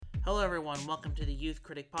Hello, everyone. Welcome to the Youth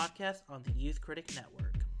Critic podcast on the Youth Critic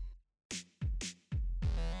Network.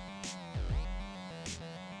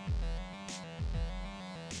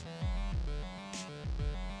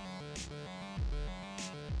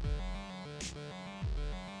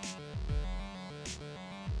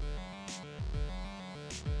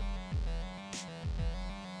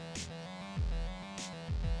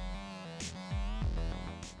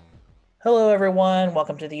 Hello, everyone.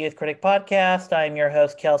 Welcome to the Youth Critic Podcast. I'm your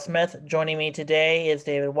host, Kel Smith. Joining me today is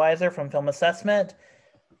David Weiser from Film Assessment.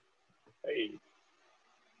 Hey.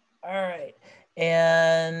 All right.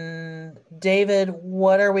 And David,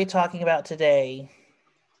 what are we talking about today?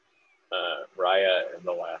 Raya and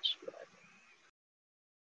the Last Dragon.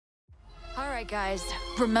 All right, guys.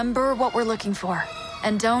 Remember what we're looking for.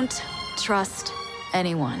 And don't trust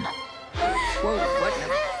anyone. Whoa, what?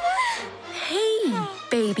 Hey,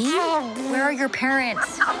 baby. Where are your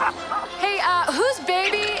parents? Hey, who's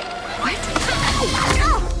baby? What?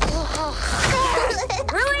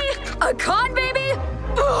 Really? A con baby?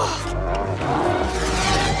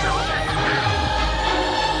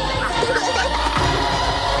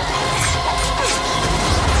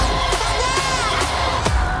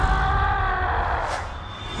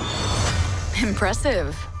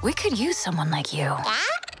 Impressive. We could use someone like you.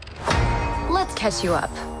 Let's catch you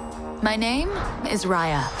up. My name is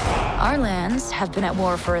Raya. Our lands have been at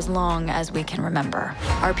war for as long as we can remember.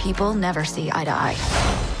 Our people never see eye to eye.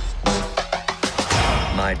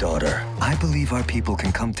 My daughter, I believe our people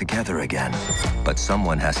can come together again. But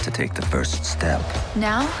someone has to take the first step.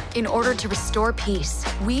 Now, in order to restore peace,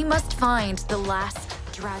 we must find the last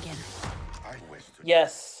dragon.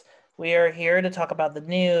 Yes, we are here to talk about the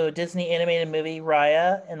new Disney animated movie,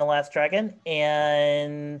 Raya and the Last Dragon.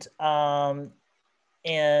 And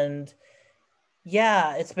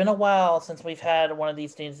yeah, it's been a while since we've had one of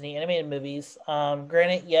these Disney animated movies.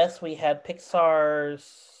 Granted, yes, we had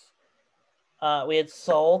Pixar's, we had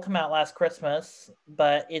Soul come out last Christmas,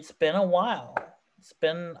 but it's been a while. It's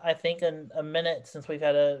been, I think, a minute since we've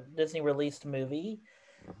had a Disney released movie.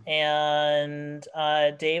 And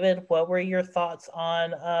David, what were your thoughts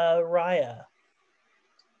on Raya?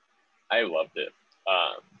 I loved it.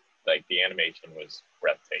 Like the animation was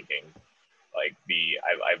breathtaking. Like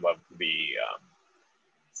I loved the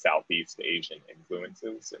Southeast Asian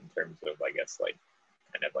influences in terms of, I guess, like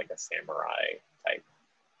kind of like a samurai type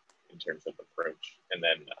in terms of approach. And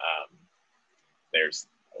then there's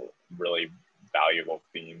really valuable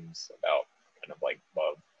themes about kind of like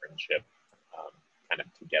love, friendship, kind of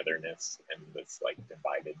togetherness, and this like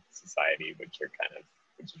divided society, which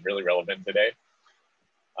is really relevant today.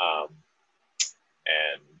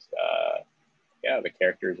 Yeah, the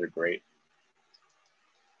characters are great.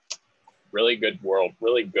 Really good world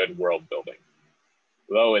building.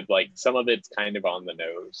 Though it like some of it's kind of on the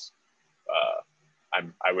nose.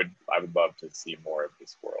 I would love to see more of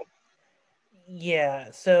this world.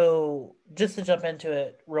 Yeah, so just to jump into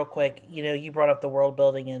it real quick, you brought up the world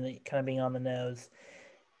building and it kind of being on the nose.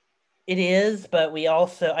 It is, but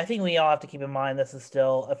I think we all have to keep in mind this is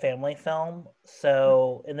still a family film.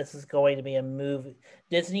 So, and this is going to be a movie.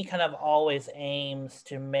 Disney kind of always aims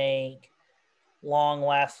to make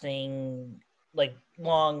long-lasting, like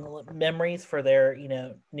long memories for their,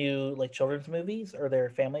 new like children's movies or their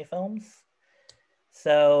family films.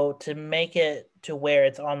 So to make it to where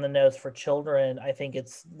it's on the nose for children, I think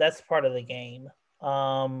that's part of the game.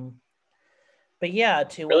 But yeah,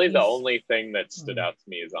 really the only thing that stood out to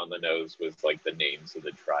me is on the nose was like the names of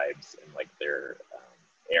the tribes and like their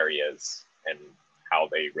areas and how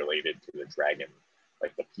they related to the dragon,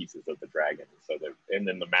 like the pieces of the dragon. And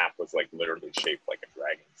then the map was like literally shaped like a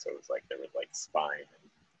dragon. So it was like there was like spine and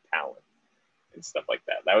talon and stuff like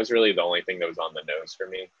that. That was really the only thing that was on the nose for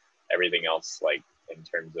me. Everything else, like in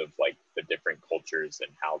terms of like the different cultures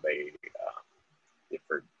and how they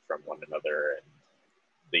differed from one another, and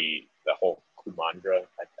the whole Kumandra,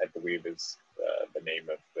 I believe, is the name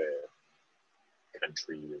of the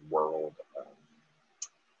country, world,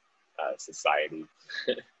 society.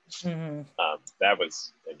 Mm-hmm. That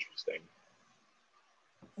was interesting.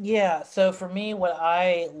 Yeah, so for me, what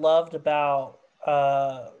I loved about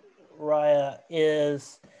Raya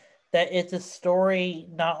is that it's a story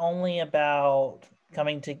not only about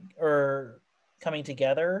coming together,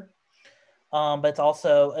 but it's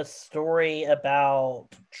also a story about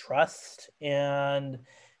trust, and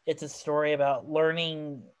it's a story about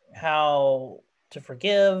learning how to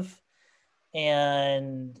forgive,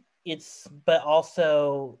 and it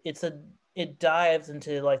dives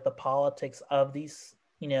into like the politics of these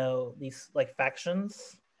like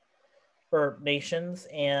factions or nations,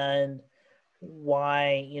 and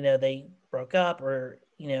why they broke up, or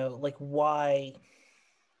like why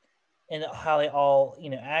and how they all,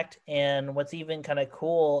 act. And what's even kind of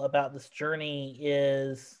cool about this journey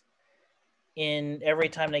is in every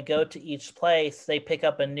time they go to each place, they pick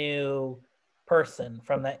up a new person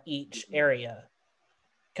from that each area,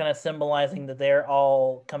 kind of symbolizing that they're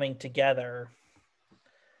all coming together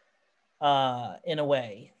in a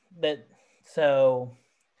way that so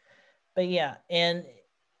but yeah I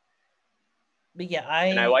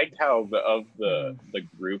liked how the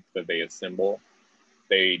group that they assemble,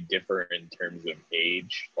 they differ in terms of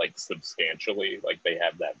age, like substantially. Like they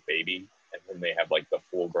have that baby, and then they have like the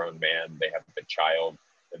full-grown man, they have the child,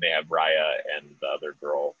 and they have Raya and the other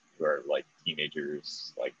girl who are like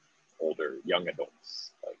teenagers, like older young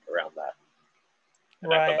adults, like around that.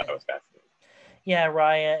 And I thought that was fascinating. Yeah,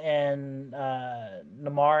 Raya and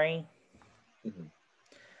Namari.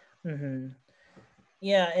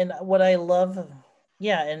 Yeah, and what I love,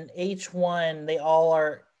 and H1,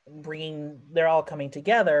 they're all coming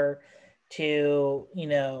together to,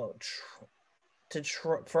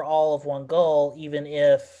 for all of one goal, even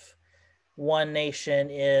if one nation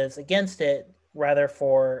is against it, rather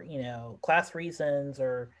for, class reasons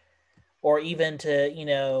or even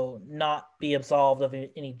to, not be absolved of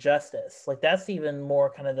any justice. Like that's even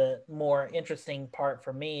more kind of the more interesting part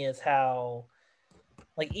for me is how,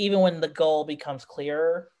 like, even when the goal becomes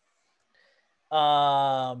clearer,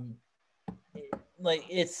 like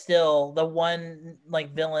it's still the one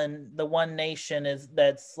like villain, the one nation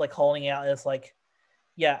that's like holding out is like,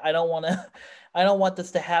 yeah, I don't want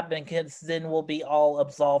this to happen because then we'll be all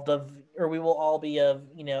absolved of, or we will all be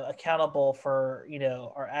accountable for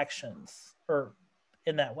our actions or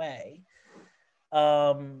in that way.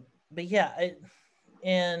 But yeah,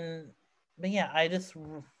 I just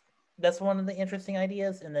that's one of the interesting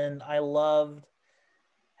ideas, and then I loved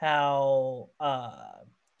how I'm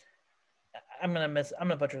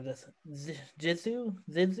gonna butcher this. Zizu,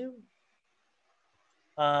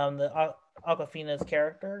 the Aquafina's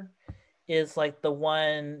character is like the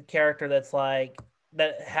one character that's like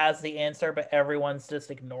that has the answer, but everyone's just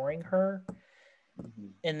ignoring her,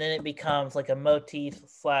 and then it becomes like a motif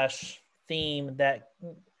 / theme that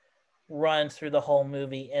runs through the whole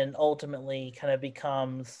movie and ultimately kind of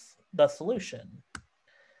becomes the solution.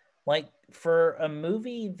 Like for a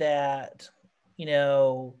movie that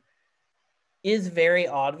is very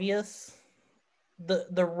obvious,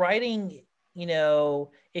 the writing,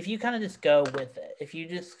 if you kind of just go with it, if you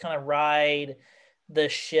just kind of ride the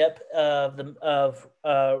ship of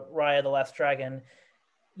Raya the Last Dragon,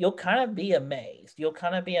 you'll kind of be amazed. You'll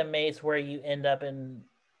kind of be amazed where you end up in,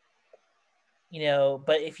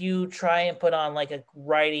 but if you try and put on like a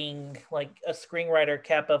writing, like a screenwriter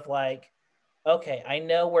cap of like, okay, I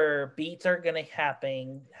know where beats are going to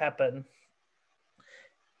happen,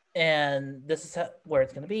 and this is where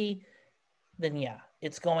it's going to be, then yeah,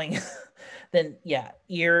 it's going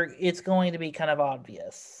it's going to be kind of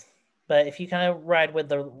obvious. But if you kind of ride with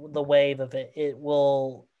the wave of it,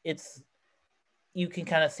 you can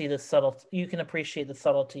kind of see you can appreciate the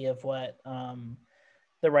subtlety of what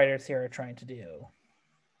the writers here are trying to do.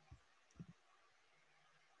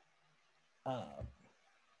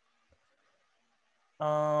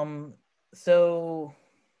 So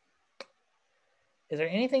is there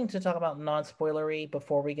anything to talk about non-spoilery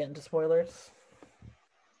before we get into spoilers?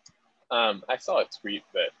 I saw a tweet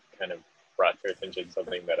that kind of brought to attention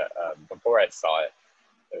something that before I saw it,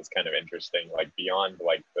 it was kind of interesting. Like beyond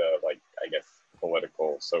like the I guess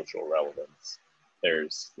political social relevance,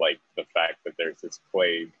 there's like the fact that there's this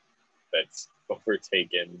plague that's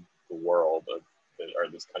overtaken the world or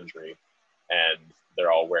this country, and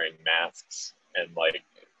they're all wearing masks, and like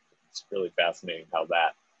it's really fascinating how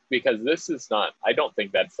that, because this is not, I don't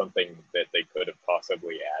think that's something that they could have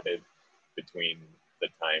possibly added between the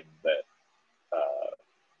time that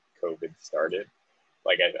COVID started.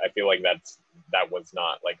 Like I feel like that was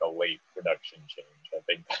not like a late production change. I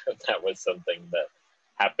think that was something that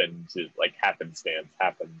happened to like happenstance,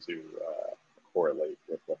 happened to correlate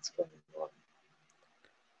with what's going on.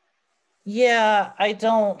 Yeah, I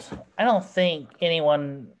don't think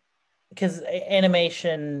anyone, because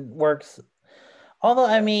animation works. Although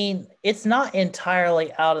I mean, it's not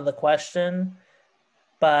entirely out of the question,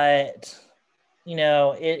 but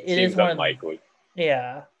it Seems is one unlikely.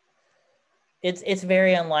 Yeah, it's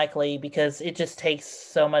very unlikely because it just takes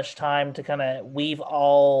so much time to kind of weave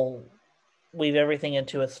everything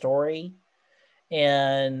into a story,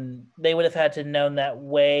 and they would have had to known that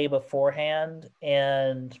way beforehand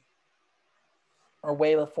or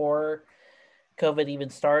way before COVID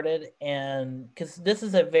even started, and because this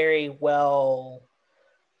is a very well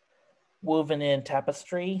woven in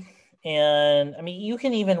tapestry, And I mean, you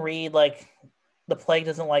can even read like the plague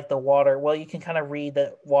doesn't like the water. Well, you can kind of read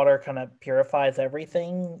that water kind of purifies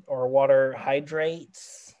everything, or water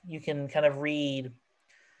hydrates. You can kind of read.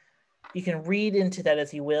 You can read into that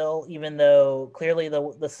as you will, even though clearly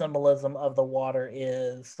the symbolism of the water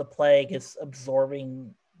is the plague is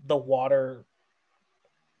absorbing the water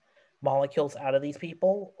molecules out of these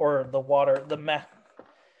people, or the water, the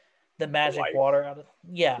magic water out of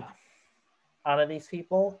out of these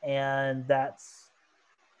people, and that's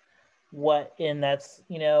what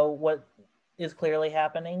what is clearly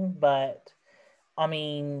happening. But I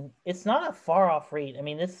mean, it's not a far off read. I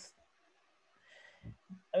mean, it's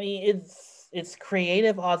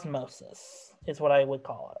creative osmosis is what I would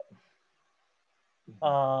call it.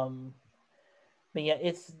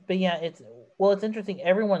 It's well, it's interesting.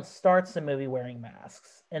 Everyone starts the movie wearing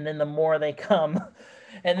masks, and then the more they come,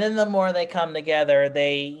 and then the more they come together,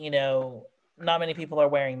 not many people are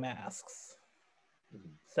wearing masks.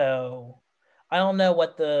 So I don't know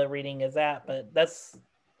what the reading is at, but that's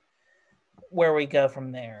where we go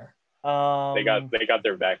from there. They got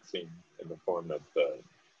their vaccine in the form of the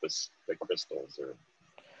crystals, or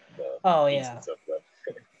the pieces of the.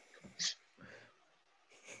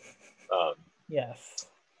 Yes.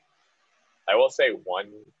 I will say one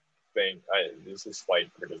thing. This is slight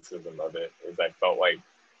criticism of it. Is I felt like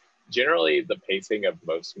generally the pacing of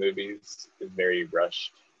most movies is very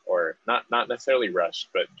rushed, or not necessarily rushed,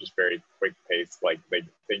 but just very quick paced. Like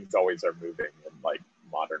things always are moving in like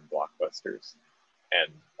modern blockbusters,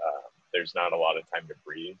 and there's not a lot of time to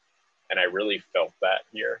breathe. And I really felt that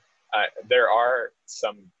here. There are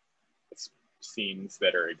some scenes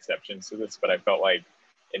that are exceptions to this, but I felt like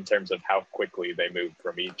in terms of how quickly they moved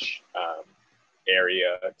from each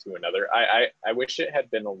area to another. I wish it had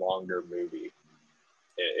been a longer movie,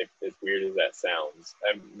 if as weird as that sounds.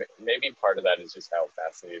 Maybe part of that is just how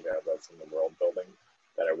fascinated I was in the world building,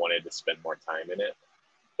 that I wanted to spend more time in it.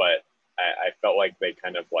 But I felt like they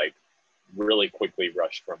kind of like really quickly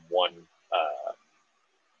rushed from one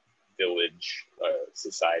village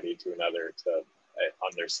society to another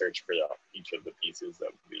on their search for each of the pieces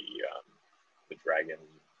of the dragon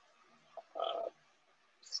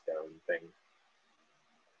stone thing.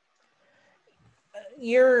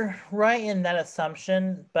 You're right in that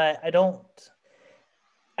assumption, but I don't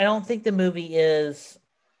think the movie is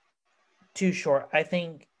too short. I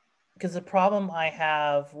think because the problem I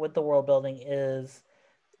have with the world building is,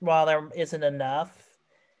 while there isn't enough,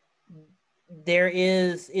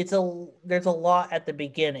 there's a lot at the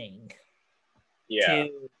beginning. Yeah.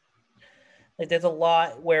 There's a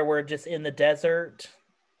lot where we're just in the desert,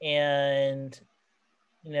 and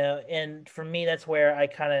and for me that's where I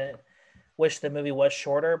kind of wish the movie was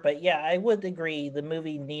shorter. But yeah, I would agree the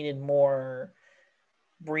movie needed more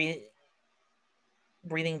breathing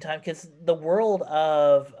time, because the world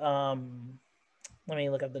of let me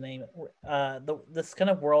look up the name. This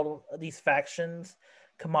kind of world, these factions,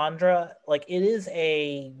 Commandra, like it is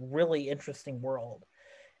a really interesting world,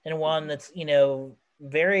 and one that's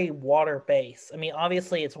very water based. I mean,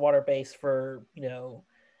 obviously it's water based for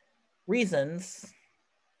reasons,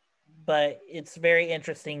 but it's very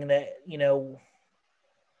interesting that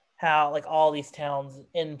how like all these towns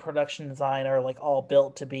in production design are like all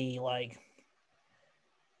built to be like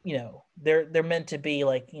they're meant to be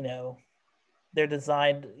like they're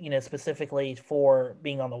designed specifically for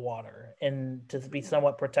being on the water and to be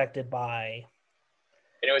somewhat protected by.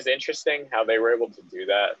 And it was interesting how they were able to do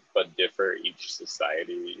that, but differ each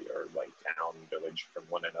society or like town, village from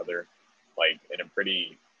one another, like in a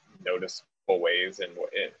pretty noticeable ways. And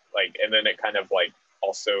then it kind of like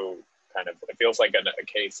also kind of, it feels like a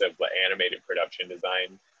case of the animated production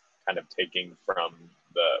design kind of taking from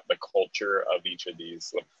the culture of each of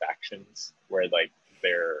these like factions, where like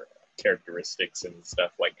their characteristics and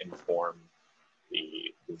stuff like inform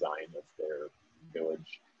the design of their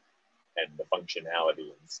village and the functionality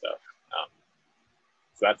and stuff.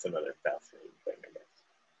 So that's another fascinating thing, I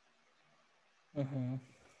guess. Mm-hmm.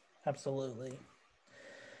 Absolutely.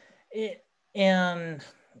 And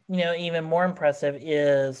even more impressive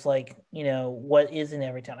is like what is in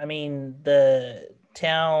every town. I mean, the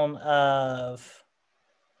town of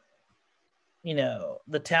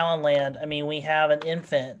the Talonland. I mean, we have an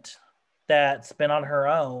infant that's been on her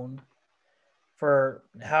own for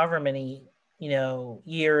however many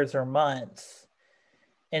years or months,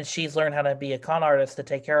 and she's learned how to be a con artist to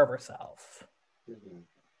take care of herself. Mm-hmm.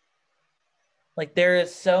 Like there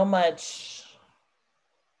is so much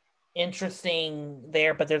interesting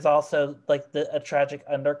there, but there's also like a tragic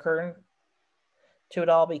undercurrent to it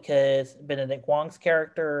all, because Benedict Wong's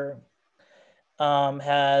character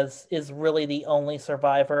is really the only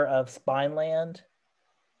survivor of Spineland.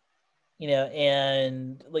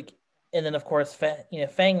 And then of course,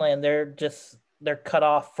 Fangland, they're cut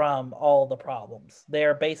off from all the problems.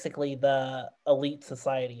 They're basically the elite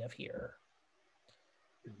society of here.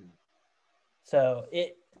 Mm-hmm. So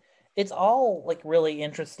it's all like really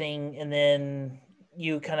interesting, and then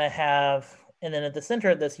you kind of have, and then at the center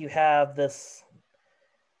of this, you have this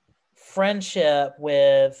friendship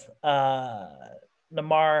with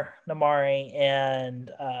Namari and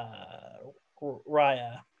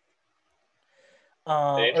Raya.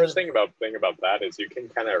 The interesting thing about that is you can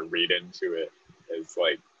kind of read into it as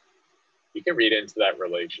like you can read into that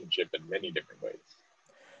relationship in many different ways.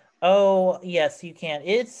 Oh yes, you can.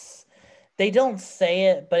 They don't say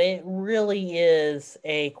it, but it really is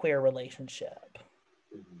a queer relationship.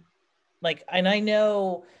 Mm-hmm. Like, and I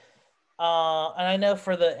know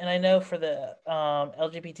for the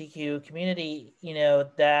LGBTQ community,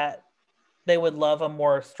 that they would love a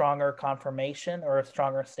more stronger confirmation or a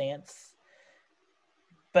stronger stance.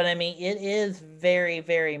 But I mean, it is very,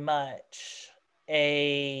 very much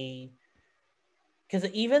because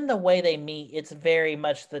even the way they meet, it's very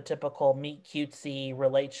much the typical meet cutesy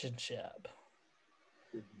relationship.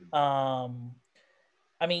 Mm-hmm.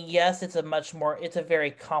 I mean, yes, it's a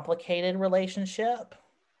very complicated relationship.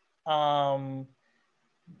 But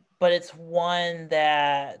it's one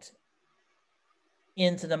that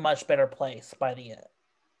ends in a much better place by the end.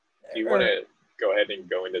 Do you want to go ahead and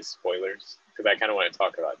go into spoilers? Because I kind of want to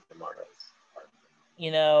talk about tomorrow's part.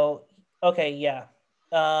 Okay, yeah.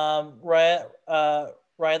 Raya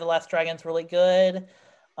the Last Dragon's really good.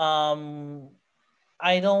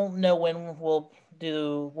 I don't know when we'll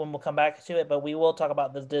come back to it, but we will talk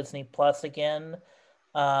about the Disney Plus again.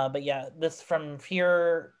 But yeah, this from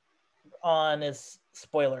here on is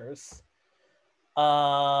spoilers.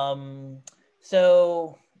 So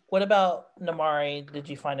what about Namari did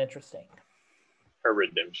you find interesting? Her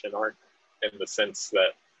redemption arc, in the sense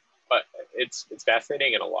that it's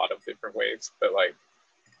fascinating in a lot of different ways, but like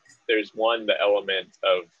there's the element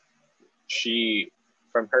of she,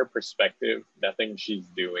 from her perspective, nothing she's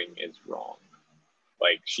doing is wrong.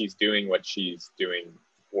 Like she's doing what she's doing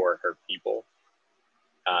for her people.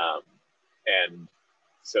 And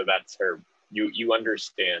so that's her, you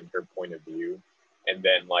understand her point of view. And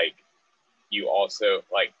then like, you also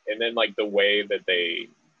like, and then like the way that they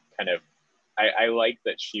kind of, I like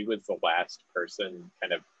that she was the last person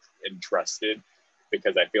kind of entrusted,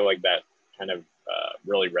 because I feel like that kind of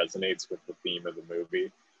really resonates with the theme of the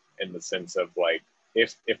movie, in the sense of like,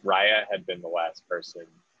 if Raya had been the last person,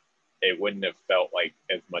 it wouldn't have felt like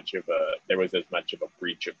there was as much of a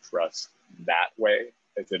breach of trust that way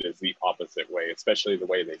as it is the opposite way, especially the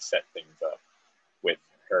way they set things up with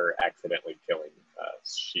her accidentally killing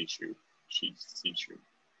Shishu,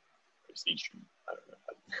 I don't know.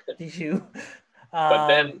 Shishu. But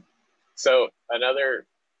then, so another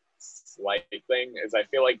slight thing is I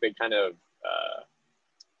feel like they kind of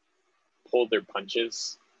pulled their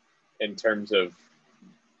punches in terms of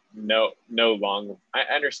I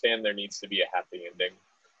understand there needs to be a happy ending,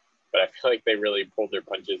 but I feel like they really pulled their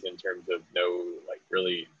punches in terms of no like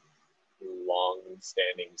really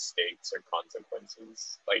long-standing stakes or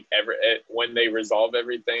consequences. Like when they resolve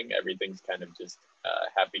everything's kind of just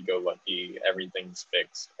happy-go-lucky. Everything's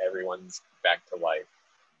fixed. Everyone's back to life.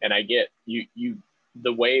 And I get you.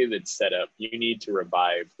 The way that's set up, you need to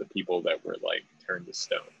revive the people that were like turned to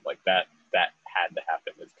stone. Like that had to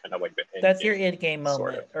happen. It's kind of like the end. That's your end game moment,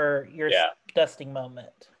 sort of. Or your dusting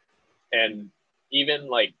moment. And even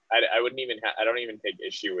like I wouldn't even I don't even take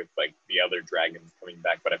issue with like the other dragons coming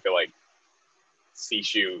back, but I feel like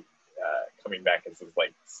Sishu coming back is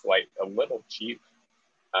like a little cheap.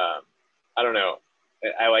 I don't know.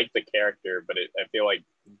 I like the character, but I feel like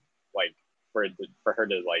for her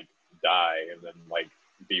to like die and then like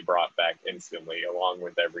be brought back instantly along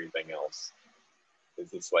with everything else is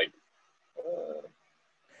just like.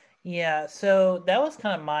 Yeah, so that was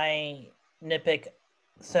kind of my nitpick.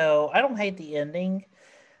 So I don't hate the ending.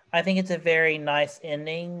 I think it's a very nice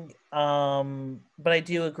ending. But I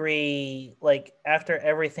do agree, like, after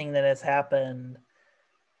everything that has happened,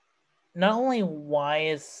 not only why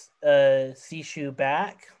is Sishu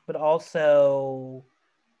back, but also,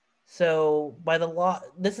 so by the law,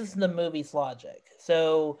 this is the movie's logic.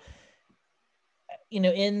 So,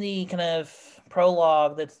 in the kind of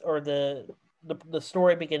prologue or the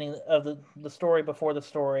story beginning of the story before the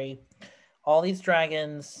story, all these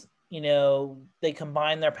dragons, they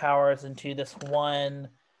combine their powers into this one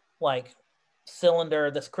like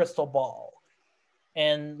cylinder, this crystal ball,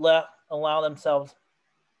 and allow themselves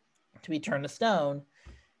to be turned to stone.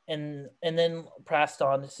 and then passed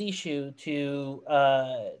on to Sishu to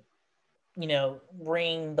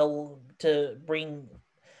bring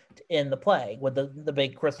in the plague with the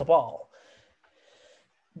big crystal ball.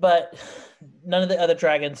 But none of the other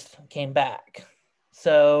dragons came back.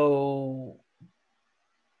 So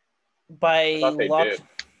I thought they did.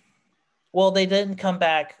 Well, they didn't come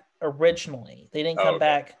back originally. They didn't come okay.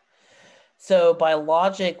 back. So by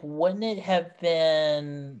logic, wouldn't it have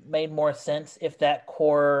been made more sense if that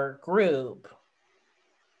core group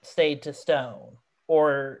stayed to stone,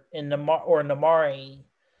 or Namari,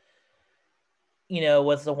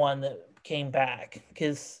 was the one that came back?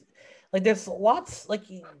 Because there's lots,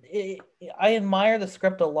 I admire the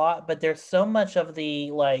script a lot, but there's so much of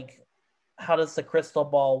the how does the crystal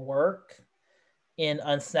ball work in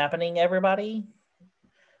unsnapping everybody,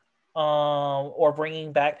 or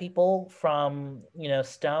bringing back people from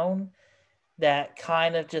stone, that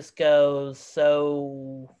kind of just goes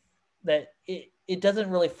so that it doesn't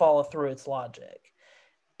really follow through its logic.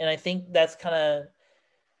 And I think that's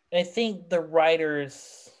I think the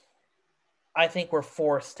writers, were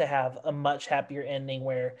forced to have a much happier ending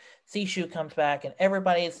where Sishu comes back and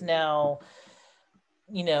everybody is now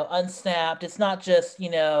unsnapped. It's not just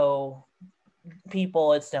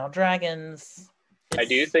people, it's now dragons. I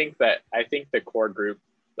think the core group,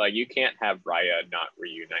 you can't have Raya not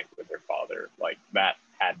reunite with her father. That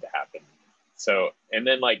had to happen. So, and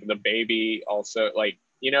then the baby also, I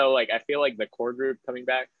feel like the core group coming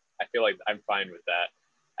back, I feel like I'm fine with that.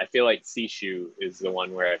 I feel like Sishu is the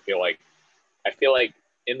one where I feel like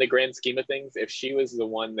in the grand scheme of things, if she was the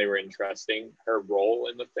one they were entrusting, her role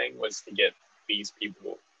in the thing was to get these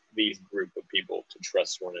group of people to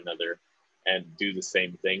trust one another and do the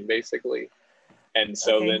same thing, basically. And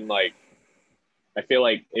so then, I feel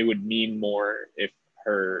like it would mean more if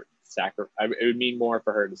it would mean more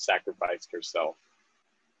for her to sacrifice herself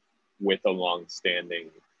with a long-standing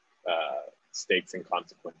stakes and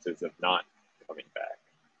consequences of not coming back.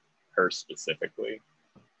 Her specifically.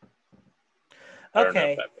 I don't know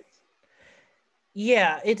if that makes sense.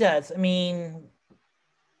 Yeah, it does. I mean,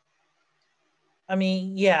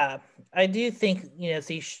 yeah, I do think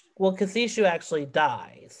Sishu, because Sishu actually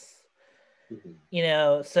dies.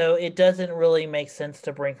 Mm-hmm. So it doesn't really make sense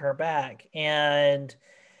to bring her back, and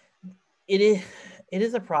it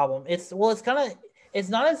is a problem. It's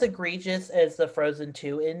not as egregious as the Frozen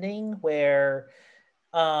 2 ending where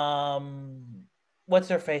what's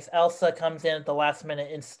her face, Elsa, comes in at the last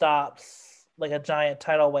minute and stops a giant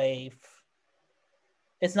tidal wave.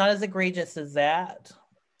 It's not as egregious as that.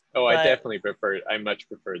 Oh, I much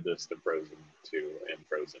preferred this to Frozen 2 and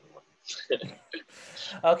Frozen 1.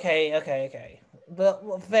 Okay.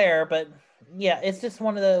 But fair, but yeah, it's just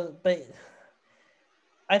one of those. But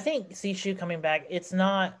I think Sishu coming back, it's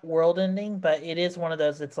not world ending, but it is one of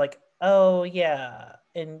those. It's oh yeah,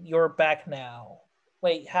 and you're back now.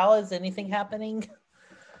 Wait, how is anything happening?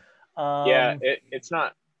 Yeah, it's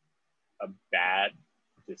not a bad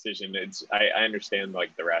decision. I understand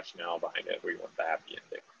the rationale behind it. We want the happy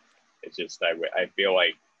ending. It's just I feel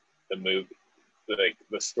like the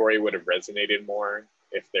story would have resonated more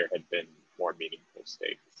if there had been more meaningful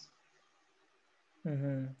stakes.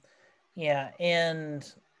 Mm-hmm. Yeah,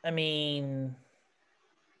 and and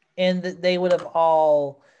they would have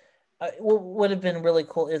all. What would have been really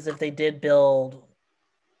cool is if they did build.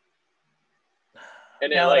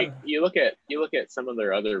 And then, you look at some of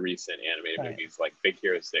their other recent animated movies, like Big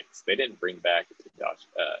Hero 6. They didn't bring back Tadashi.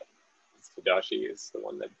 Tadashi is the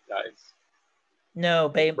one that dies. No,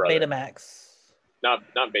 Betamax. Not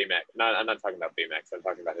Baymax. I'm not talking about Baymax. I'm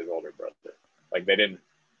talking about his older brother. They didn't.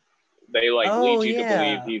 They lead you to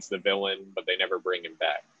believe he's the villain, but they never bring him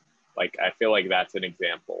back. I feel like that's an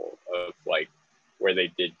example of where they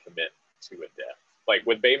did commit to a death.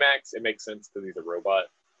 With Baymax, it makes sense because he's a robot.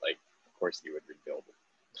 Of course you would rebuild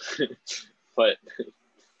it. But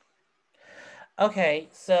okay,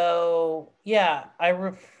 so yeah,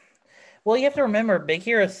 well, you have to remember, Big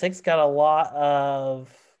Hero 6 got a lot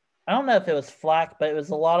of, I don't know if it was flack, but it was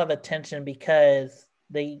a lot of attention because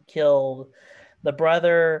they killed the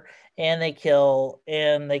brother and they killed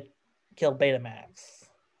Betamax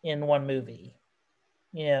in one movie,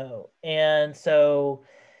 and so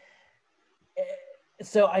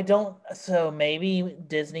maybe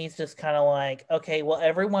Disney's just kind of okay, well,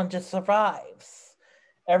 everyone just survives.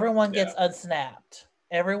 Everyone gets unsnapped.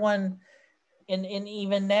 Everyone, and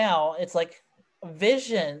even now, it's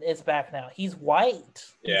Vision is back now. He's white.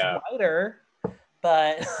 He's whiter,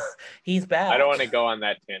 but he's back. I don't want to go on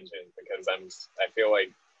that tangent because I feel like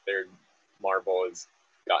Marvel has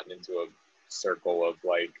gotten into a circle of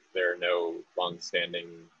there are no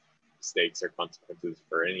long-standing stakes or consequences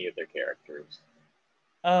for any of their characters.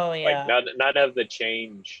 Oh Like yeah. none of the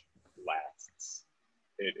change lasts.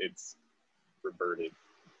 It's reverted.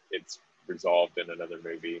 It's resolved in another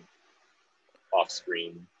movie, off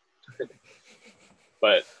screen.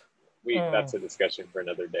 But that's a discussion for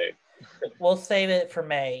another day. We'll save it for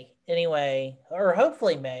May anyway, or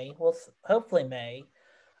hopefully May. Hopefully May.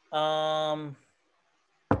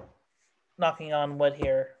 Knocking on wood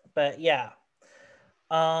here, but yeah.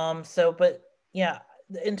 But yeah,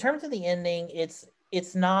 in terms of the ending, it's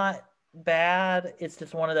not bad. It's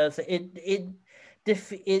just one of those. It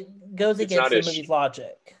goes against the movie's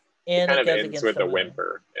logic, and it kind it of goes ends against with the a movie.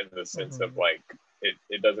 whimper in the sense of like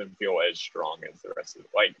it doesn't feel as strong as the rest of it.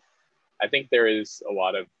 Like I think there is a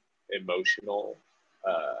lot of emotional.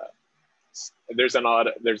 There's a lot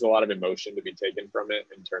of emotion to be taken from it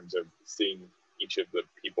in terms of seeing each of the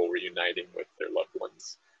people reuniting with their loved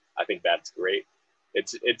ones. I think that's great.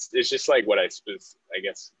 It's just like what I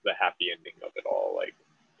guess the happy ending of it all. Like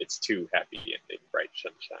it's too happy ending, bright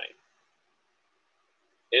sunshine.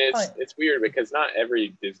 And it's weird because not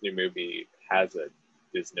every Disney movie has a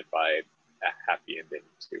Disney-fied happy ending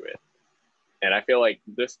to it. And I feel like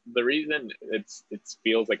the reason it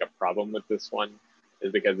feels like a problem with this one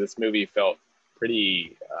is because this movie felt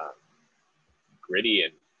pretty gritty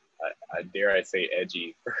and dare I say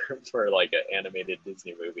edgy for like an animated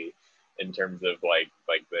Disney movie in terms of like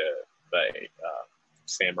the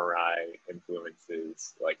samurai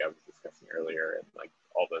influences like I was discussing earlier and like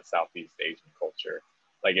all the Southeast Asian culture.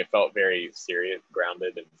 Like it felt very serious,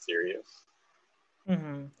 grounded and serious.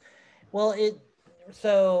 Mm-hmm. Well,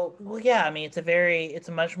 yeah, I mean,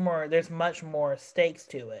 there's much more stakes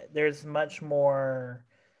to it. There's much more,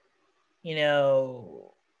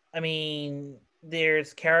 I mean,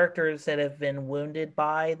 there's characters that have been wounded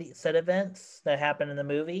by the said events that happen in the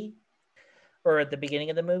movie or at the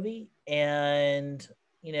beginning of the movie. And,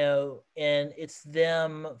 and it's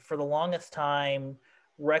them for the longest time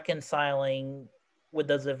reconciling with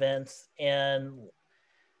those events and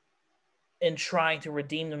trying to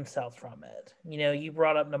redeem themselves from it. You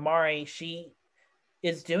brought up Namari. She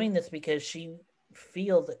is doing this because she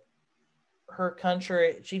feels that her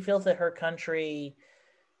country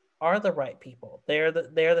are the right people. They're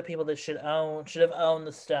the people that should have owned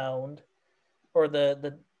the stone or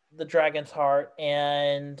the dragon's heart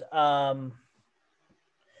and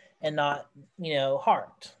not,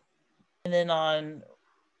 heart. And then on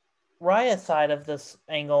Raya's side of this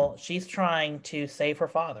angle, she's trying to save her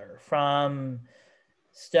father from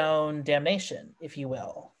stone damnation, if you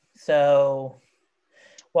will. So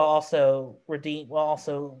while also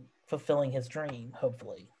fulfilling his dream,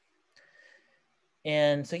 hopefully.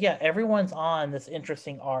 And so yeah, everyone's on this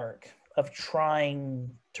interesting arc of trying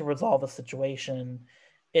to resolve a situation.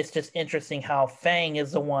 It's just interesting how Fang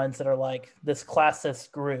is the ones that are like this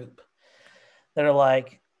classist group that are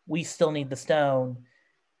like, we still need the stone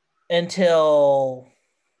until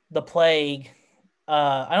the plague.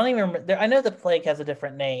 I don't even remember. I know the plague has a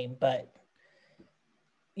different name, but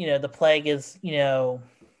the plague is till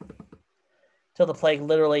the plague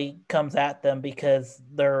literally comes at them because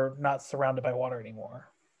they're not surrounded by water anymore.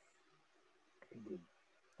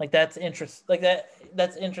 Like that's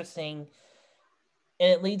That's interesting, and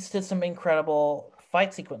it leads to some incredible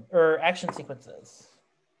fight sequence or action sequences.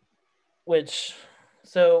 What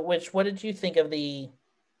did you think of the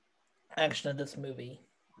action of this movie?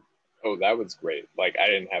 Oh, that was great. Like I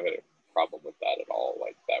didn't have a problem with that at all.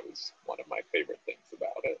 Like that was one of my favorite things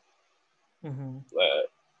about it. Mm-hmm.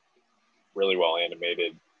 Really well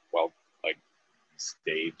animated, well like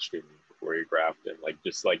staged and choreographed, and like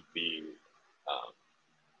just like the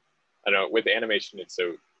I don't know, with animation it's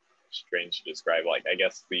so strange to describe. Like I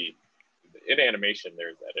guess in animation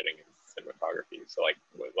there's editing and cinematography, so like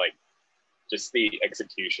just the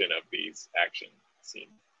execution of these action scenes.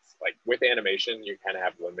 Like with animation, you kind of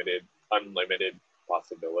have unlimited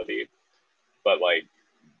possibility, but like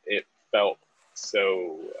it felt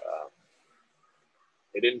so.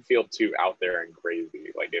 It didn't feel too out there and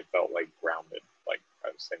crazy. Like it felt like grounded, like I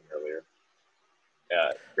was saying earlier.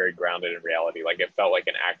 Very grounded in reality. Like it felt like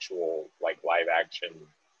an actual like live action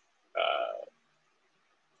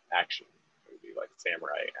action movie, like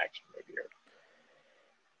samurai action movie.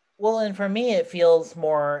 Well, and for me, it feels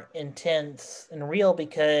more intense and real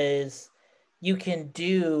because you can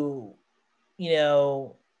do,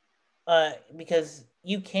 because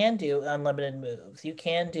you can do unlimited moves. You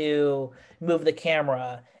can move the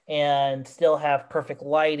camera and still have perfect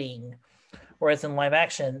lighting. Whereas in live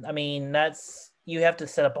action, I mean, you have to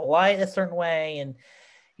set up a light a certain way, and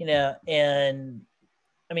and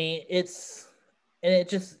I mean, and it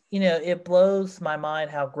just, it blows my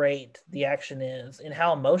mind how great the action is and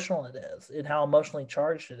how emotional it is and how emotionally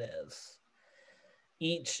charged it is.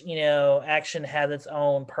 Each, action has its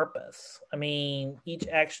own purpose. I mean, each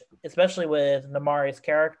action, especially with Namari's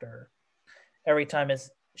character, every time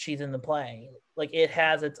she's in the play, like it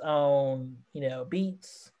has its own,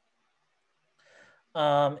 beats.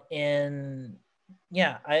 And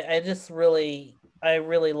yeah, I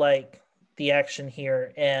really like the action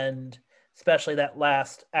here, and especially that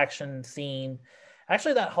last action scene.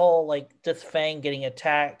 Actually, that whole like just Fang getting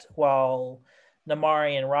attacked while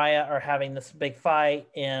Namari and Raya are having this big fight,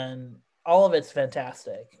 and all of it's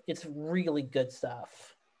fantastic. It's really good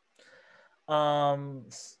stuff. Um,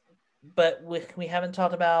 but we haven't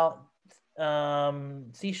talked about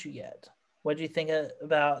Sishu yet. What do you think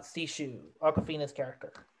about Sishu, Aquafina's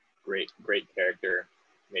character? Great character.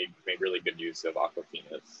 Made really good use of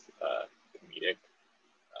Aquafina's comedic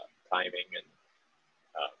timing and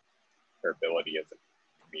her ability as a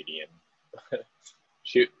comedian.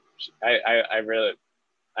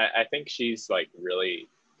 I think she's like really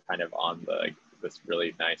kind of on the like, this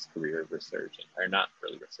really nice career resurgence, or not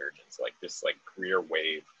really resurgence, like just like career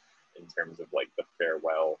wave in terms of like the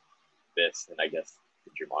farewell. This, and I guess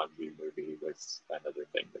the Jumanji movie was another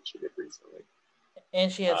thing that she did recently.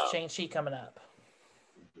 And she has Shang-Chi coming up.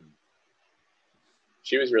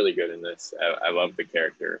 She was really good in this. I love the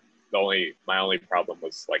character. My only problem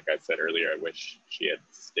was, like I said earlier, I wish she had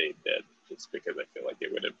stayed dead, just because I feel like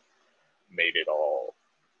it would have made it all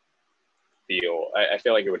feel. I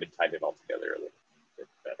feel like it would have tied it all together a little bit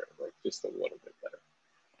better, like just a little bit better.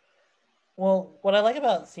 Well, what I like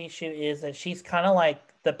about Sishu is that she's kind of like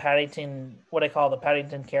the Paddington, what I call the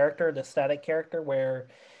Paddington character, the static character, where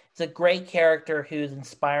it's a great character who's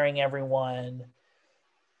inspiring everyone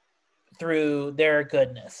through their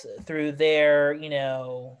goodness, through their,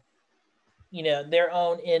 their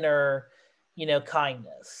own inner,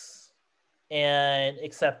 kindness and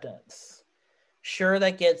acceptance. Sure,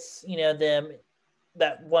 that gets, them,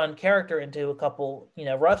 that one character into a couple,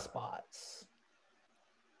 rough spots.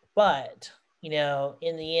 But, in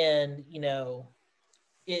the end,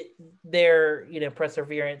 their,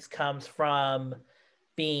 perseverance comes from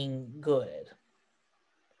being good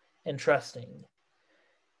and trusting.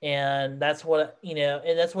 And that's what,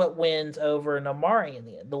 and that's what wins over Namari in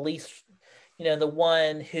the end. The least, the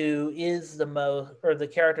one who is the most, or the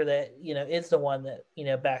character that, is the one that,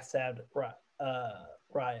 backstabbed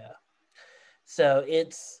Raya. So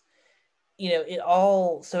it's, it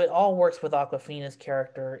all works with Aquafina's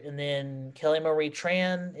character. And then Kelly Marie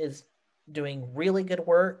Tran is doing really good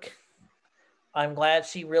work. I'm glad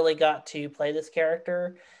she really got to play this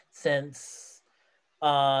character, since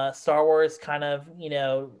Star Wars kind of,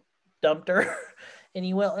 dumped her. And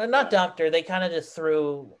you will, or not dumped her, they kind of just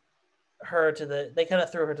threw her to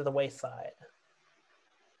the wayside.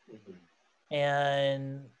 Mm-hmm.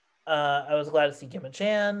 And I was glad to see Kim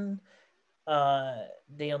Chan.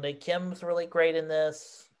 Daniel Day Kim's really great in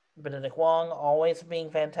this. Benedict Wong always being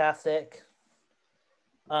fantastic.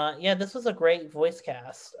 This was a great voice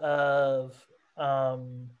cast of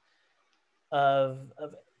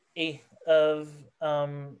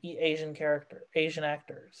Asian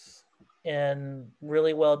actors, and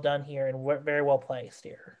really well done here, and very well placed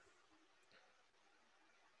here.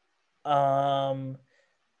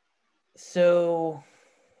 So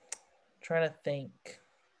trying to think,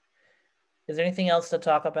 is there anything else to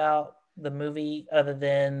talk about the movie other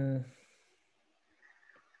than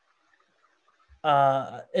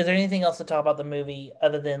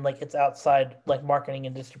like its outside, like marketing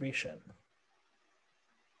and distribution?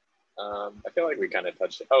 I feel like we kind of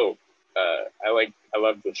touched. I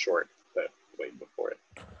love the short that played before it.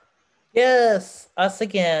 Yes, Us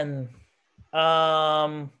Again.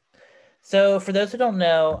 So for those who don't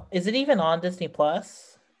know, is it even on Disney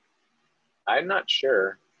Plus? I'm not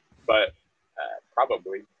sure, but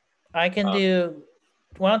probably. I can do.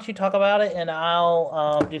 Why don't you talk about it, and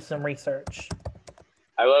I'll do some research.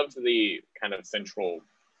 I loved the kind of central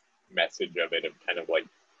message of it, of kind of like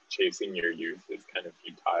chasing your youth is kind of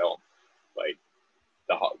futile. Like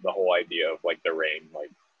the whole idea of like the rain,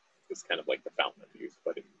 like it's kind of like the fountain of youth,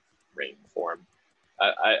 but in rain form.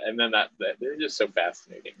 And then that they're just so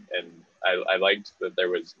fascinating, and I liked that there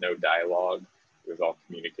was no dialogue; it was all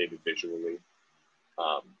communicated visually.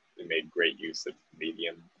 It made great use of the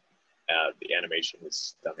medium. The animation was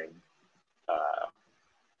stunning,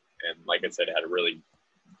 and like I said, it had a really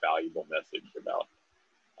valuable message about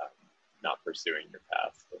not pursuing your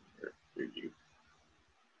past and your youth,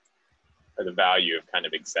 or the value of kind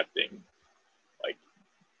of accepting, like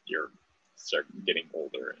you're start getting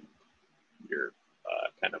older and you're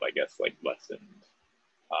kind of, I guess, like lessened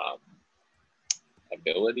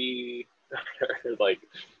ability or like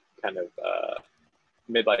kind of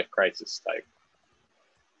midlife crisis type.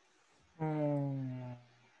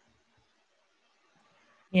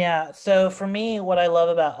 Yeah, so for me, what I love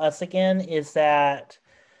about Us Again is that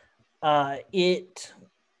it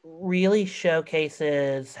really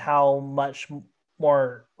showcases how much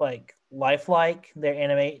more like lifelike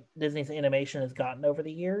Disney's animation has gotten over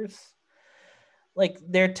the years. Like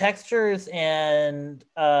their textures and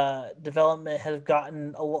development have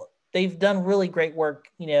gotten they've done really great work,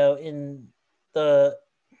 the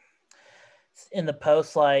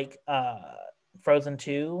post like Frozen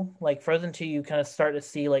 2. Like Frozen 2, you kind of start to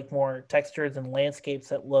see like more textures and landscapes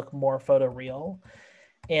that look more photoreal.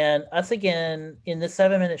 And Us Again, in the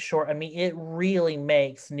 7-minute short, I mean, it really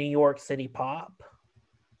makes New York City pop.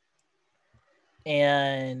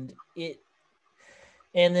 And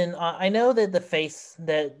then I know that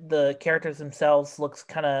the characters themselves looks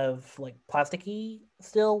kind of like plasticky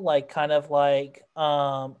still, like kind of like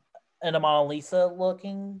an Mona Lisa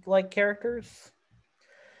looking like characters.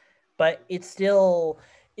 But it still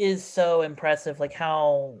is so impressive, like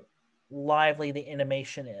how lively the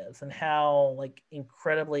animation is and how like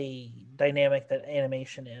incredibly dynamic that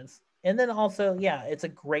animation is. And then also, yeah, it's a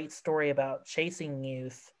great story about chasing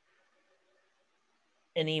youth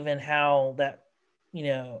and even how that, you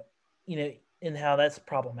know, and how that's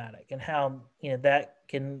problematic and how, that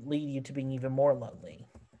can lead you to being even more lonely.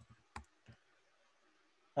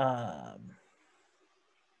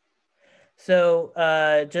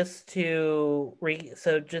 Just to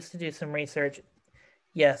do some research,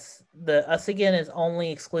 yes, the Us Again is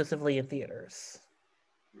only exclusively in theaters.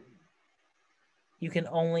 You can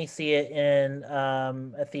only see it in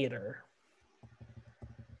a theater.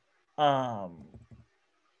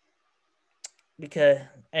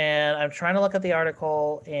 And I'm trying to look at the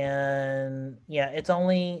article, and yeah, it's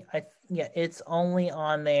only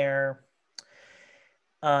on there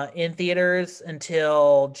in theaters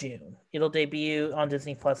until June. It'll debut on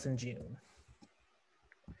Disney Plus in June.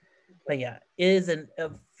 But yeah, it is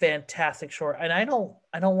a fantastic short, and I don't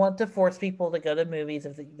want to force people to go to movies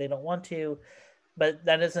if they don't want to, but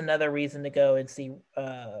that is another reason to go and see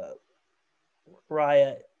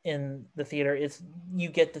Raya in the theater. Is you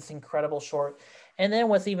get this incredible short, and then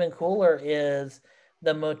what's even cooler is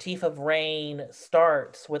the motif of rain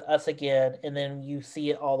starts with Us Again, and then you see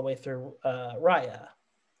it all the way through Raya.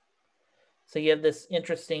 So you have this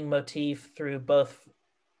interesting motif through both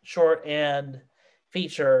short and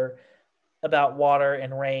feature about water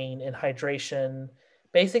and rain and hydration.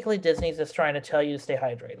 Basically, Disney's just trying to tell you to stay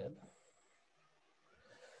hydrated,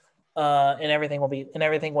 and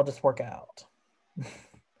everything will just work out.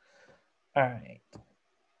 All right.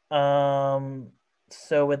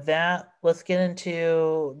 So with that, let's get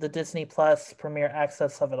into the Disney Plus Premier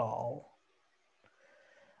Access of it all.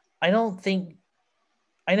 I know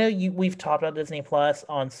we've talked about Disney Plus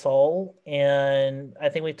on Soul, and I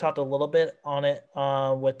think we've talked a little bit on it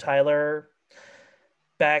with Tyler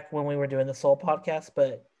back when we were doing the Soul podcast,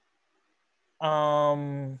 but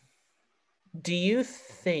do you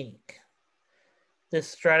think this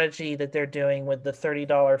strategy that they're doing with the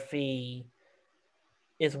 $30 fee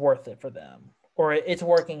is worth it for them, or it's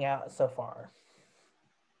working out so far?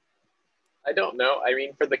 I don't know. I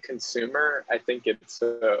mean, for the consumer, I think it's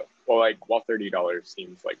while $30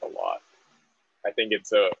 seems like a lot, I think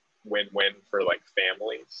it's a win-win for like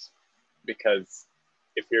families, because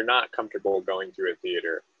if you're not comfortable going to a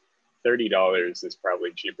theater, $30 is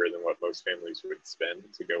probably cheaper than what most families would spend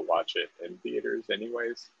to go watch it in theaters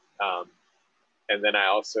anyways. And then I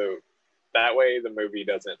also, that way the movie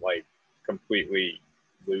doesn't like completely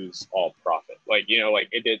lose all profit. Like, like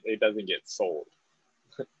it doesn't get sold.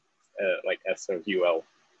 Like SOUL,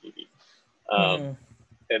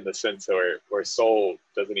 in the sense where Soul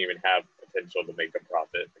doesn't even have potential to make a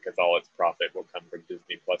profit, because all its profit will come from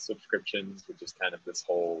Disney Plus subscriptions, which is kind of this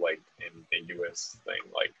whole like ambiguous thing.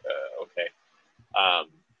 Like, okay,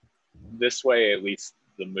 this way at least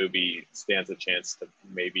the movie stands a chance to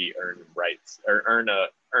maybe earn rights or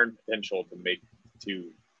earn potential to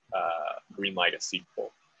greenlight a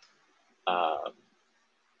sequel.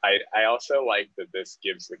 I also like that this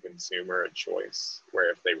gives the consumer a choice where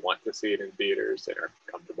if they want to see it in theaters and are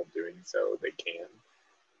comfortable doing so, they can.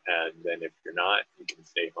 And then if you're not, you can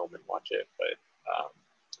stay home and watch it. But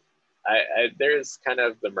there's kind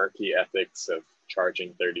of the murky ethics of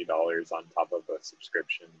charging $30 on top of a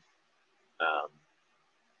subscription.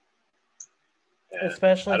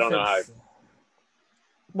 Especially I don't know how.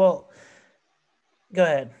 Well, go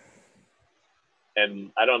ahead.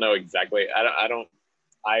 And I don't know exactly.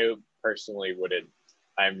 I personally wouldn't.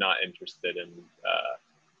 I'm not interested in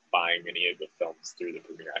buying any of the films through the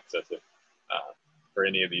Premiere Access for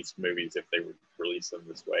any of these movies if they would release them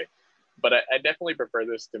this way. But I definitely prefer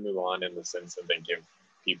this to Mulan in the sense that they give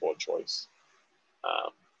people a choice.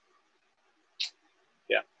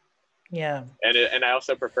 Yeah. And I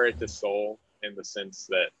also prefer it to Soul in the sense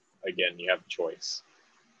that, again, you have a choice.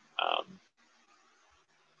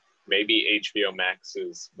 Maybe HBO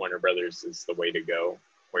Max's Warner Brothers is the way to go,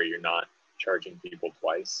 where you're not charging people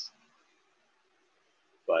twice.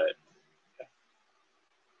 But yeah.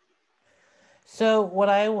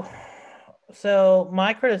 So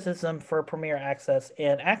my criticism for Premiere Access,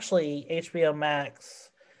 and actually HBO Max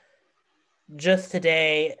just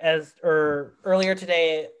today, earlier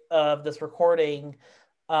today of this recording,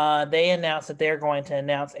 they announced that they're going to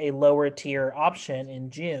announce a lower tier option in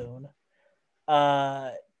June,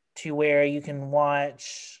 to where you can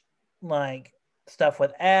watch like stuff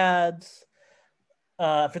with ads,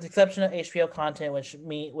 for the exception of HBO content,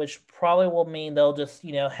 which probably will mean they'll just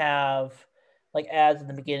have like ads in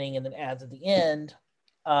the beginning and then ads at the end,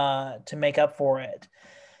 to make up for it.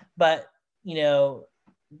 But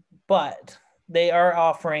but they are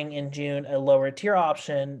offering in June a lower tier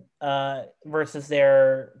option, versus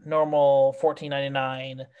their normal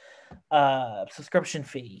 $14.99 subscription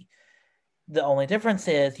fee. The only difference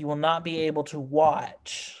is you will not be able to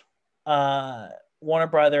watch Warner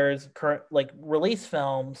Brothers current release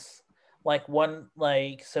films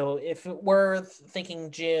so if we're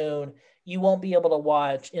thinking June, you won't be able to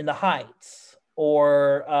watch In the Heights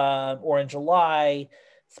or in July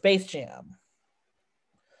Space Jam.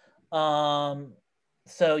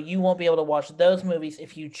 So you won't be able to watch those movies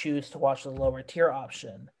if you choose to watch the lower tier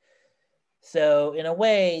option. So in a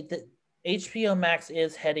way, the HBO Max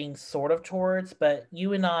is heading sort of towards, but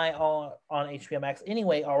you and I all on HBO Max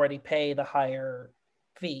anyway already pay the higher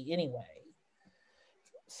fee anyway.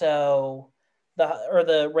 So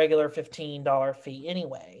the regular $15 fee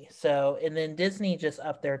anyway. So and then Disney just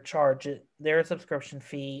upped their subscription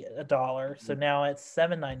fee $1, so now it's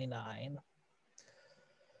 $7.99.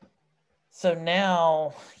 So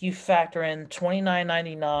now you factor in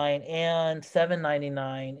 $29.99 and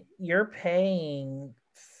 $7.99. You're paying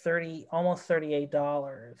almost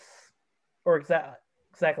 $38, or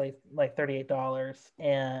exactly like $38,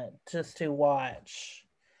 and just to watch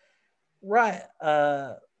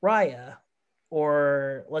Raya,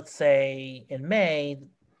 or let's say in May,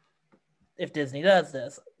 if Disney does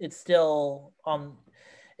this, it's still on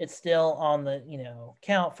the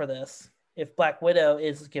count for this. If Black Widow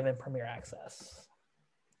is given Premiere Access.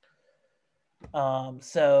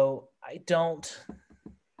 So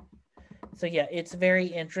it's very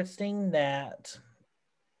interesting that,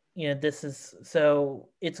 this is, so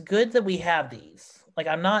it's good that we have these. Like,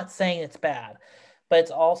 I'm not saying it's bad, but it's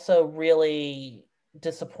also really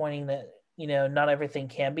disappointing that, not everything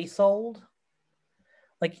can be sold.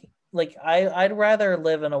 I'd rather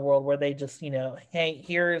live in a world where they just, hey,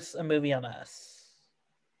 here's a movie on us.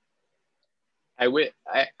 I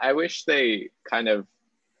wish they kind of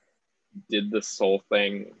did the Soul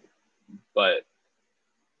thing, but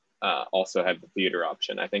also had the theater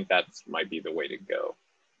option. I think that might be the way to go.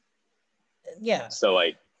 Yeah. So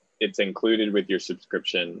it's included with your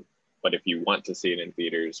subscription, but if you want to see it in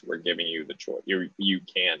theaters, we're giving you the choice. You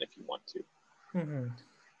can if you want to. Mm-hmm.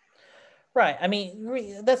 Right. I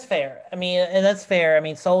mean, that's fair. I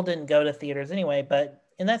mean, Soul didn't go to theaters anyway,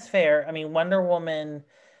 and that's fair. I mean, Wonder Woman.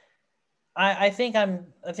 I think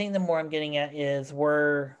the more I'm getting at is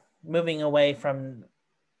we're moving away from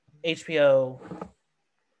HBO.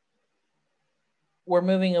 We're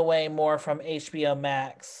moving away more from HBO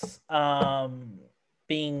Max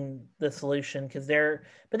being the solution,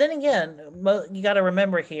 but then again, you got to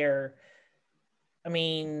remember here. I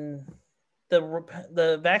mean,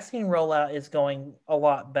 the vaccine rollout is going a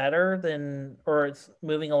lot better or it's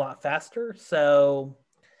moving a lot faster. So.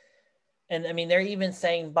 And I mean, they're even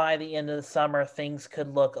saying by the end of the summer, things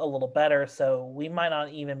could look a little better. So we might not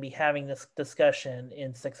even be having this discussion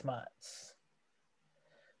in 6 months.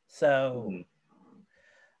 So,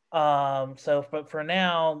 but for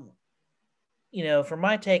now, for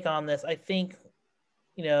my take on this, I think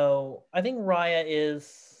Raya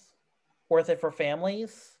is worth it for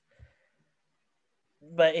families.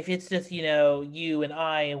 But if it's just, you and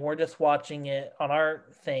I, and we're just watching it on our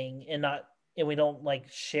thing and we don't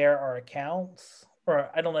share our accounts,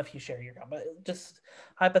 or I don't know if you share your account, but just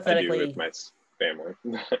hypothetically. I do with my family.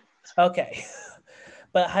 Okay.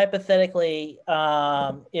 But hypothetically,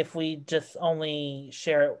 if we just only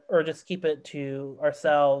share it or just keep it to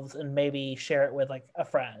ourselves and maybe share it with a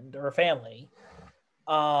friend or a family,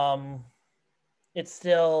 it's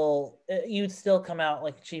still, you'd still come out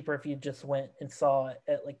like cheaper if you just went and saw it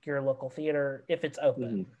at like your local theater if it's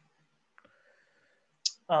open.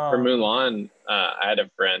 For Mulan, I had a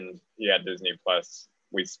friend, he had Disney Plus.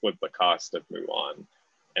 We split the cost of Mulan,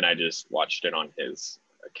 and I just watched it on his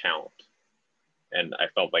account. And I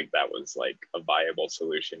felt like that was like a viable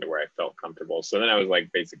solution to where I felt comfortable. So then I was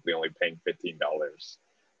like basically only paying $15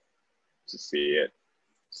 to see it.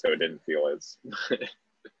 So it didn't feel as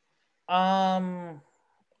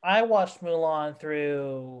I watched Mulan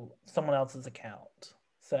through someone else's account.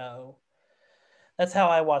 So that's how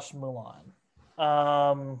I watched Mulan.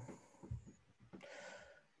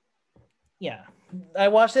 Yeah. I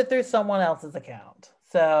watched it through someone else's account.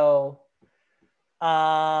 So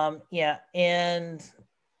yeah, and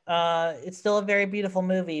it's still a very beautiful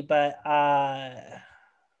movie, but I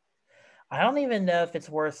don't even know if it's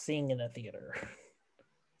worth seeing in a theater.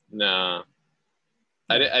 Nah.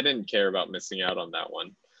 I didn't care about missing out on that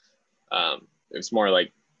one. It was more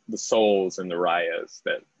like the souls and the Rayas,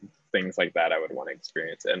 that things like that I would want to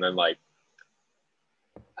experience. And then like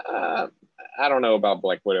I don't know about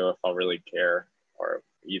Black Widow if I'll really care, or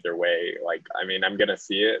either way. Like, I mean, I'm gonna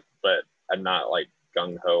see it, but I'm not like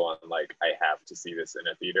gung ho on like I have to see this in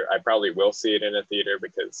a theater. I probably will see it in a theater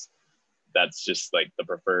because that's just like the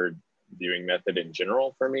preferred viewing method in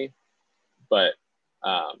general for me. But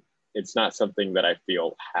it's not something that I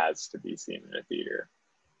feel has to be seen in a theater.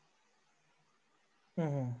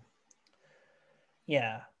 Mm-hmm.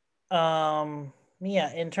 Yeah.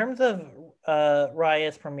 Yeah, in terms of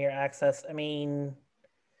Raya's Premiere Access, I mean,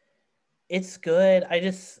 it's good.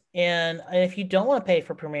 And if you don't want to pay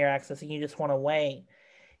for Premiere Access and you just want to wait,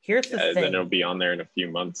 here's the thing. Then it'll be on there in a few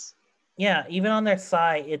months. Yeah, even on their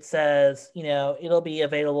site, it says, it'll be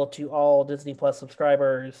available to all Disney Plus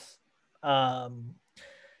subscribers on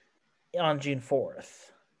June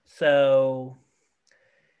 4th. So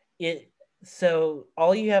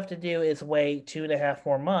all you have to do is wait 2.5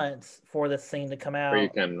 more months for this thing to come out. Or you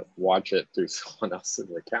can watch it through someone else's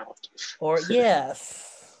account. Or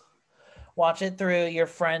yes, watch it through your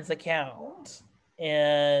friend's account.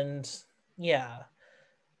 And yeah,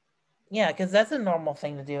 because that's a normal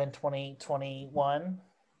thing to do in 2021.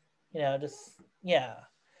 Or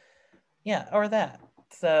that.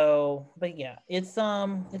 So, but yeah, it's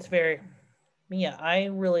very, yeah, I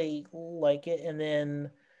really like it. And then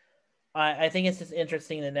I think it's just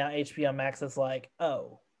interesting that now HBO Max is like,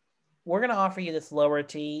 oh, we're going to offer you this lower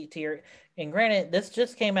tier. And granted, this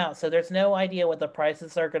just came out, so there's no idea what the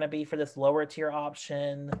prices are going to be for this lower tier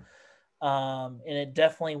option. And it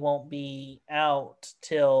definitely won't be out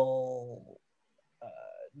till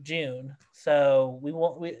June. So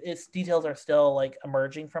its details are still like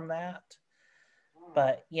emerging from that.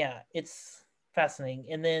 But yeah, it's fascinating.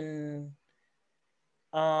 And then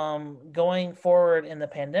going forward in the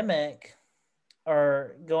pandemic,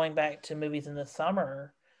 or going back to movies in the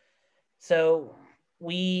summer, so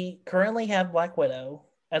we currently have Black Widow.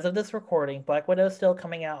 As of this recording, Black Widow is still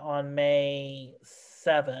coming out on May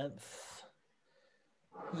 7th.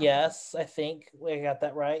 Yes, I think we got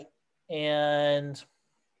that right. And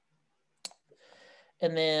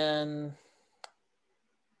then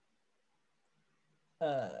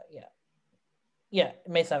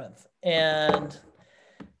May 7th. And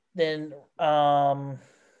then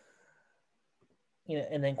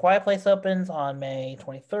and then Quiet Place opens on May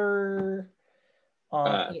 23rd.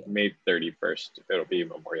 May 31st. It'll be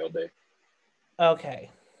Memorial Day. Okay.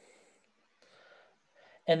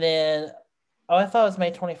 And then, I thought it was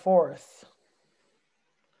May 24th.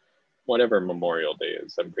 Whatever Memorial Day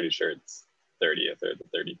is, I'm pretty sure it's 30th or the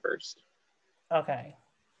 31st. Okay.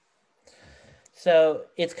 So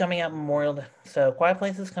it's coming out Memorial Day. So Quiet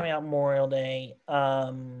Place is coming out Memorial Day.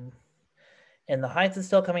 And The Heights is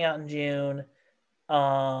still coming out in June.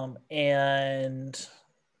 And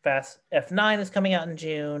Fast F9 is coming out in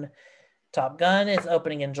June. Top Gun is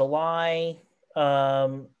opening in July.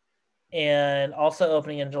 And also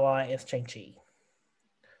opening in July is Shang-Chi.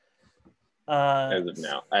 As of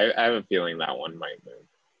now, I have a feeling that one might move.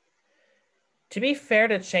 To be fair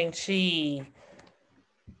to Shang-Chi,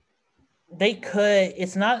 they could.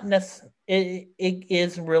 It's not necessarily. It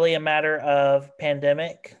is really a matter of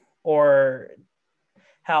pandemic or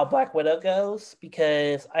how Black Widow goes,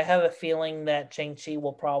 because I have a feeling that Shang-Chi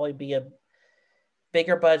will probably be a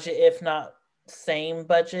bigger budget, if not same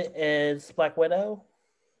budget as Black Widow.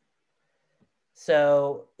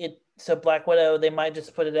 So Black Widow, they might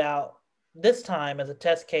just put it out this time as a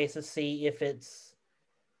test case to see if it's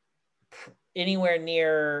anywhere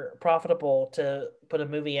near profitable to put a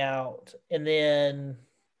movie out. And then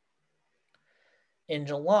in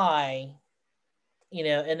July,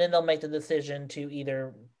 and then they'll make the decision to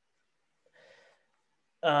either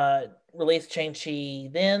release Shang-Chi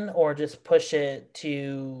then, or just push it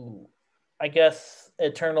to, I guess,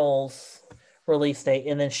 Eternals release date,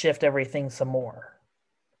 and then shift everything some more.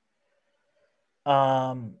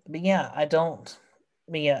 But yeah,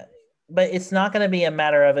 but it's not going to be a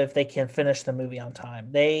matter of if they can finish the movie on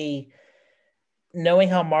time. Knowing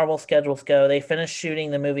how Marvel schedules go, they finish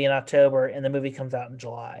shooting the movie in October and the movie comes out in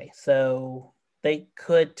July. So they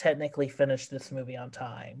could technically finish this movie on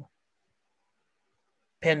time.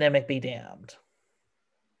 Pandemic be damned.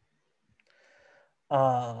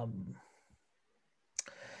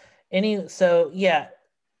 So yeah.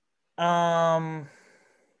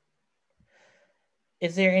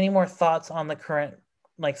 Is there any more thoughts on the current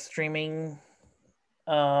streaming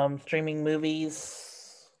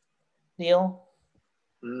movies deal?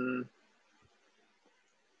 I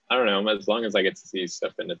don't know. As long as I get to see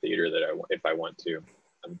stuff in the theater if I want to,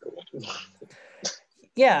 I'm cool.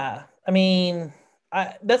 Yeah, I mean,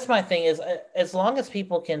 that's my thing is as long as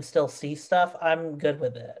people can still see stuff, I'm good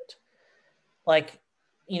with it. Like,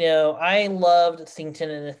 I loved seeing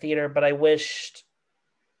Tenet in the theater, but it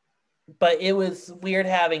was weird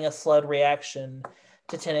having a slowed reaction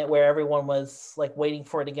to Tenet where everyone was like waiting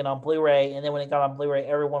for it to get on Blu-ray, and then when it got on Blu-ray,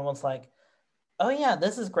 everyone was like, "Oh yeah,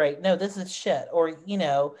 this is great. No, this is shit." Or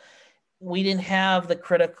we didn't have that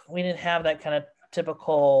kind of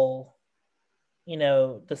typical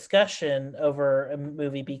discussion over a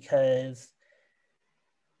movie because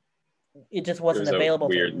it just wasn't available.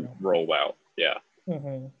 Weird rollout, yeah.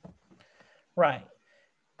 Mm-hmm. Right,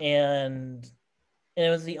 and it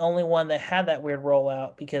was the only one that had that weird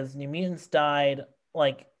rollout because New Mutants died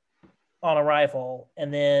like on arrival,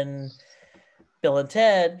 and then Bill and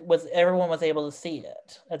Ted everyone was able to see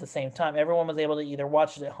it at the same time. Everyone was able to either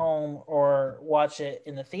watch it at home or watch it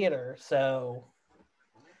in the theater. So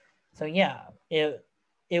yeah, it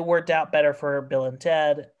worked out better for Bill and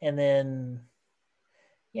Ted, and then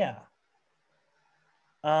yeah.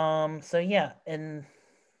 So yeah, and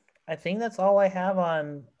I think that's all I have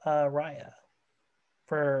on Raya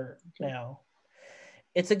for now.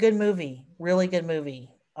 It's a good movie, really good movie.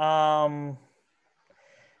 One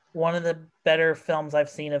of the better films I've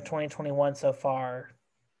seen of 2021 so far,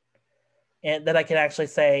 and that I can actually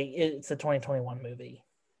say it's a 2021 movie.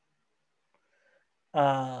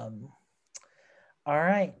 All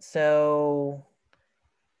right, so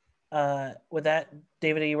with that,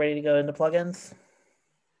 David, are you ready to go into plugins?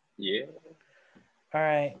 Yeah. All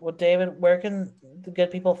right. Well, David, where can the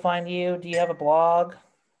good people find you? Do you have a blog?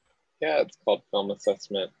 Yeah, it's called Film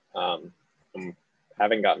Assessment. I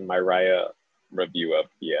haven't gotten my Raya review up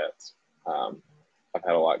yet. I've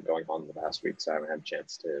had a lot going on the past week, so I haven't had a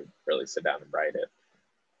chance to really sit down and write it.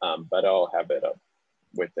 But I'll have it up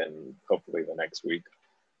within hopefully the next week.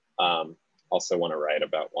 Also want to write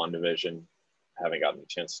about WandaVision. I haven't gotten a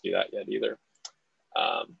chance to do that yet either.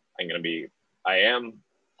 I am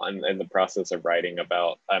in the process of writing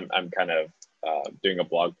about, I'm kind of doing a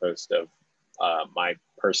blog post of my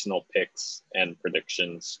personal picks and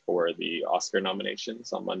predictions for the Oscar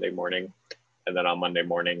nominations on Monday morning. And then on Monday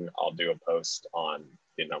morning, I'll do a post on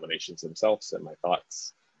the nominations themselves and my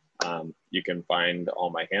thoughts. You can find all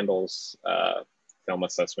my handles, Film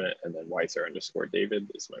Assessment, and then Weiser_David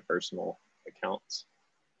is my personal account.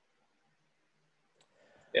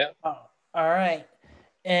 Yeah. Oh, all right.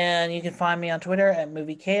 And you can find me on Twitter at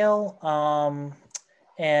MovieKale.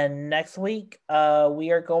 And next week,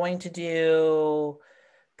 we are going to do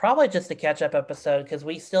probably just a catch-up episode because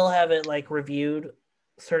we still haven't reviewed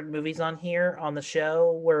certain movies on here on the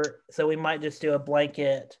show. So we might just do a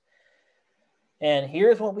blanket. And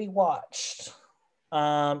here's what we watched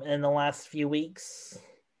in the last few weeks.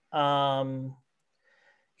 Because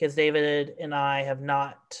David and I have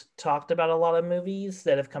not talked about a lot of movies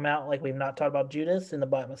that have come out. Like we've not talked about Judas and the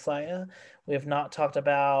Black Messiah. We have not talked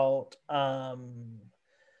about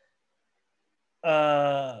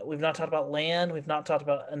we've not talked about Land. We've not talked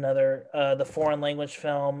about the foreign language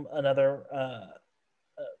film, another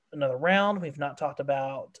round. We've not talked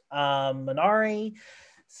about Minari.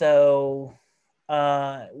 So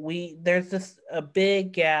there's just a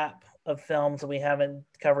big gap of films that we haven't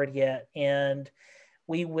covered yet, and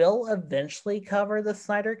we will eventually cover the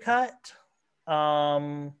Snyder Cut.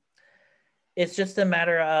 It's just a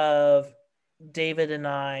matter of David and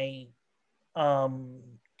I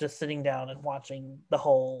just sitting down and watching the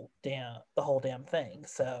whole damn thing.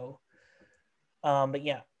 So, but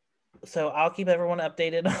yeah. So I'll keep everyone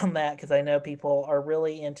updated on that because I know people are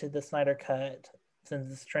really into the Snyder Cut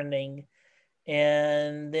since it's trending.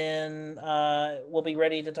 And then we'll be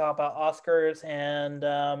ready to talk about Oscars and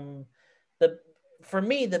the for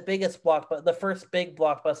me, the first big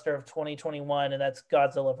blockbuster of 2021, and that's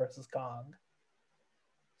Godzilla versus Kong.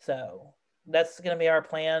 So that's going to be our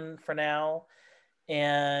plan for now.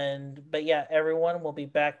 But yeah, everyone, will be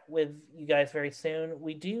back with you guys very soon.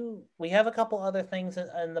 We have a couple other things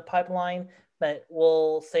in the pipeline that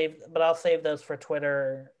we'll save, but I'll save those for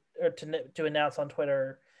Twitter, or to announce on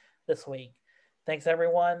Twitter this week. Thanks,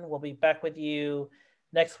 everyone. We'll be back with you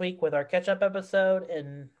next week with our catch-up episode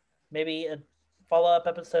and maybe a follow-up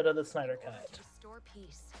episode of the Snyder Cut. Restore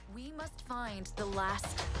peace. We must find the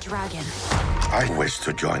last dragon. I wish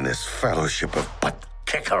to join this fellowship of butt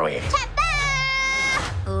kickery.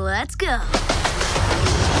 Let's go.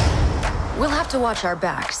 We'll have to watch our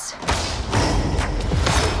backs.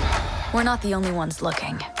 We're not the only ones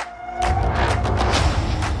looking.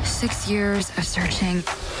 6 years of searching.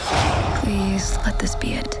 Please let this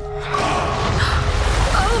be it.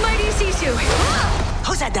 Oh, mighty Sisu!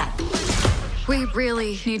 Who said that? We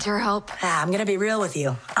really need your help. I'm gonna be real with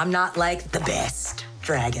you. I'm not like the best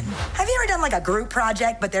dragon. Have you ever done like a group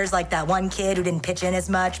project, but there's like that one kid who didn't pitch in as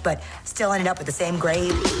much, but still ended up with the same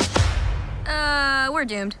grade? We're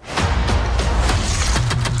doomed.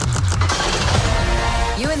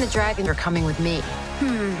 You and the dragon are coming with me.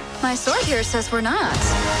 My sword here says we're not.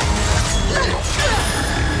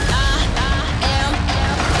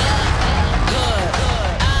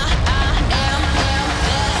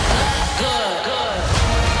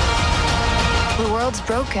 The world's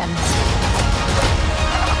broken.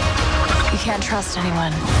 You can't trust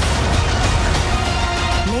anyone.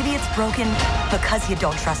 Maybe it's broken because you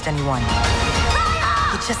don't trust anyone.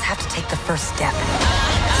 You just have to take the first step.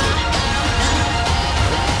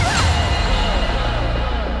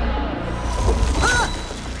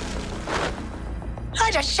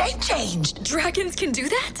 I just shape changed. Dragons can do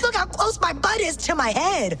that? Look how close my butt is to my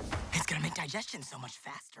head. It's gonna make digestion so much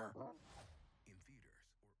faster.